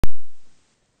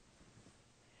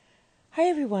Hi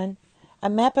everyone.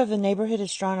 A map of a neighborhood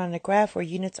is drawn on a graph where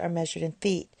units are measured in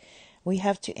feet. We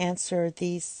have to answer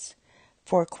these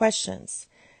 4 questions.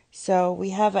 So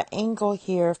we have an angle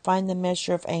here. Find the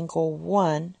measure of angle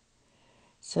 1.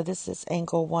 So this is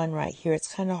angle 1 right here.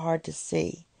 It's kind of hard to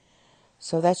see.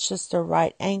 So that's just a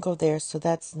right angle there. So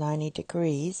that's 90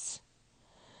 degrees.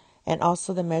 And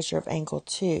also the measure of angle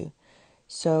 2.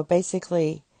 So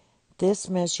basically this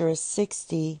measure is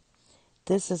 60.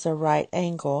 This is a right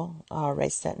angle. I'll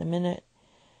erase that in a minute.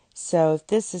 So if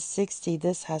this is 60,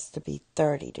 this has to be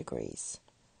 30 degrees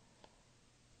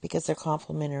because they're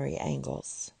complementary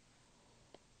angles.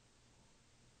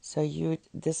 So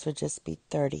this would just be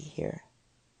 30 here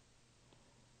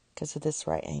because of this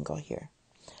right angle here.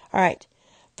 All right,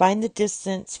 find the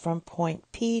distance from point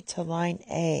P to line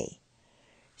A.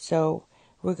 So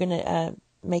we're going to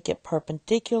make it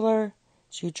perpendicular.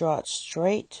 So you draw it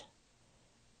straight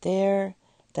there.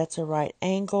 That's a right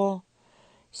angle.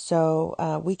 So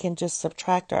we can just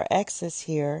subtract our x's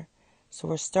here. So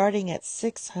we're starting at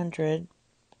 600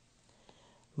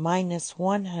 minus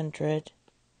 100.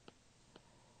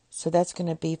 So that's going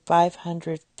to be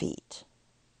 500 feet.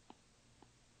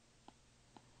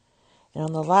 And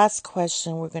on the last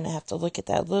question, we're going to have to look at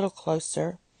that a little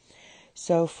closer.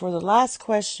 So for the last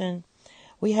question,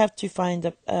 we have to find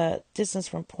the distance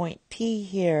from point P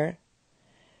here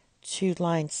to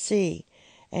line C.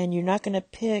 And you're not going to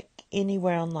pick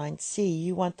anywhere on line C.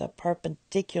 You want the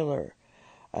perpendicular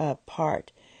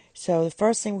part. So the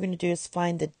first thing we're going to do is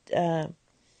find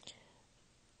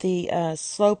the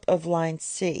slope of line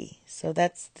C. So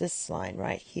that's this line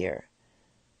right here.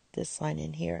 This line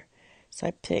in here. So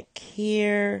I pick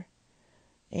here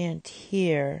and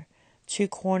here, 2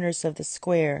 corners of the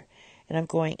square, and I'm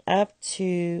going up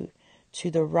to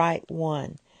the right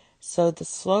one. So the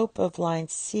slope of line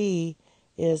C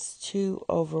is 2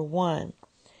 over 1.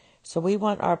 So we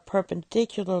want our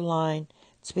perpendicular line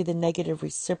to be the negative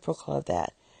reciprocal of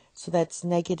that. So that's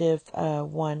negative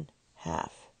 1/2.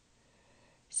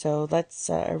 So let's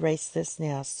erase this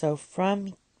now. So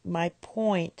from my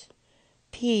point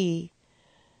P,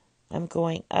 I'm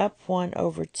going up 1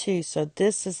 over 2. So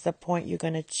this is the point you're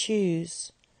going to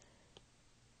choose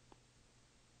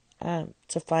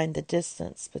to find the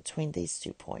distance between these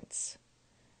 2 points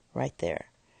right there.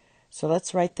 So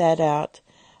let's write that out.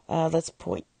 Let's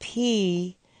point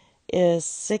P is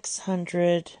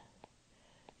 600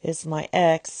 is my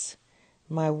x.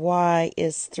 My y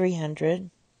is 300.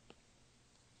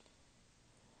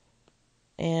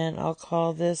 And I'll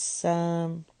call this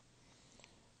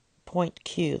point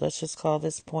Q. Let's just call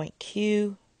this point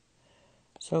Q.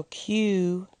 So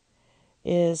Q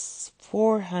is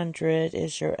 400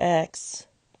 is your x.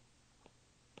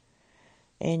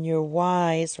 And your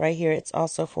y is right here. It's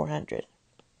also 400.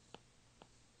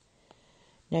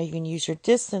 Now you can use your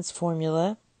distance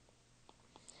formula,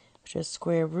 which is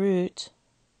square root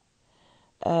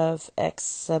of x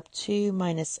sub 2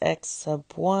 minus x sub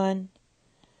 1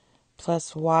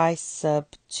 plus y sub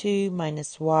 2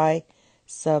 minus y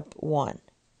sub 1.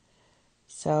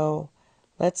 So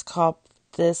let's call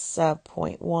this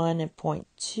point 1 and point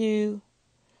 2.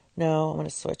 No, I'm going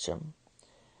to switch them.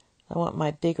 I want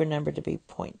my bigger number to be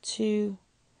point 2.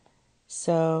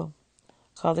 So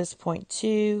call this point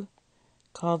 2.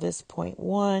 Call this point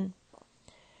 1.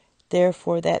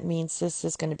 Therefore, that means this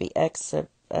is going to be x sub,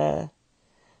 I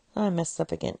messed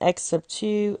up again. X sub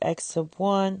 2, x sub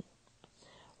 1,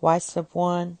 y sub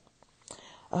 1.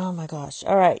 Oh my gosh.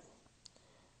 All right.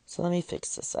 So let me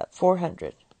fix this up.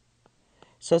 400.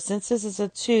 So since this is a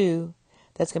 2,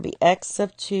 that's going to be x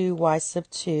sub 2, y sub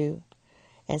 2.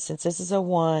 And since this is a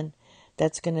 1,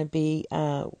 that's going to be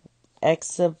x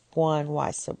sub 1,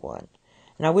 y sub 1.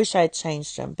 And I wish I had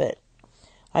changed them, but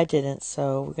I didn't.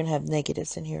 So we're going to have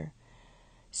negatives in here.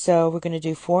 So we're going to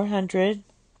do 400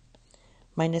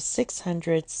 minus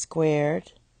 600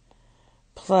 squared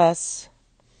plus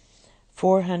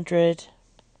 400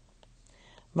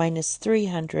 minus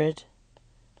 300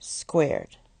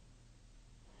 squared.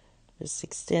 Just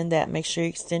extend that. Make sure you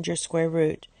extend your square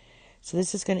root. So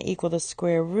this is going to equal the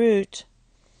square root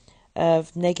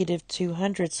of negative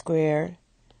 200 squared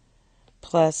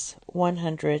plus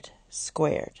 100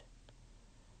 squared.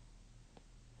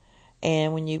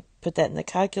 And when you put that in the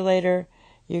calculator,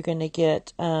 you're going to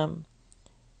get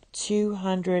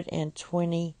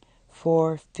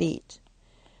 224 feet.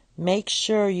 Make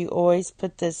sure you always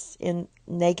put this in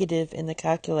negative in the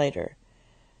calculator,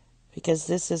 because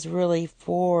this is really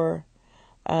for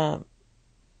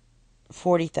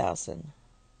 40,000.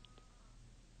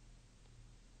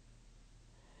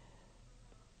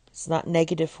 It's not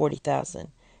negative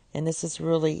 40,000. And this is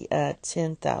really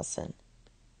 10,000.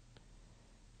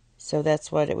 So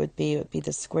that's what it would be. It would be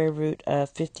the square root of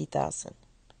 50,000,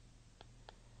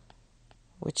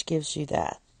 which gives you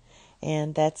that.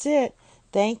 And that's it.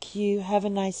 Thank you. Have a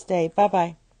nice day.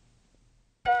 Bye-bye.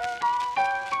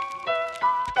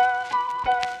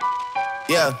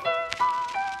 Yeah.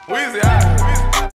 Weezy,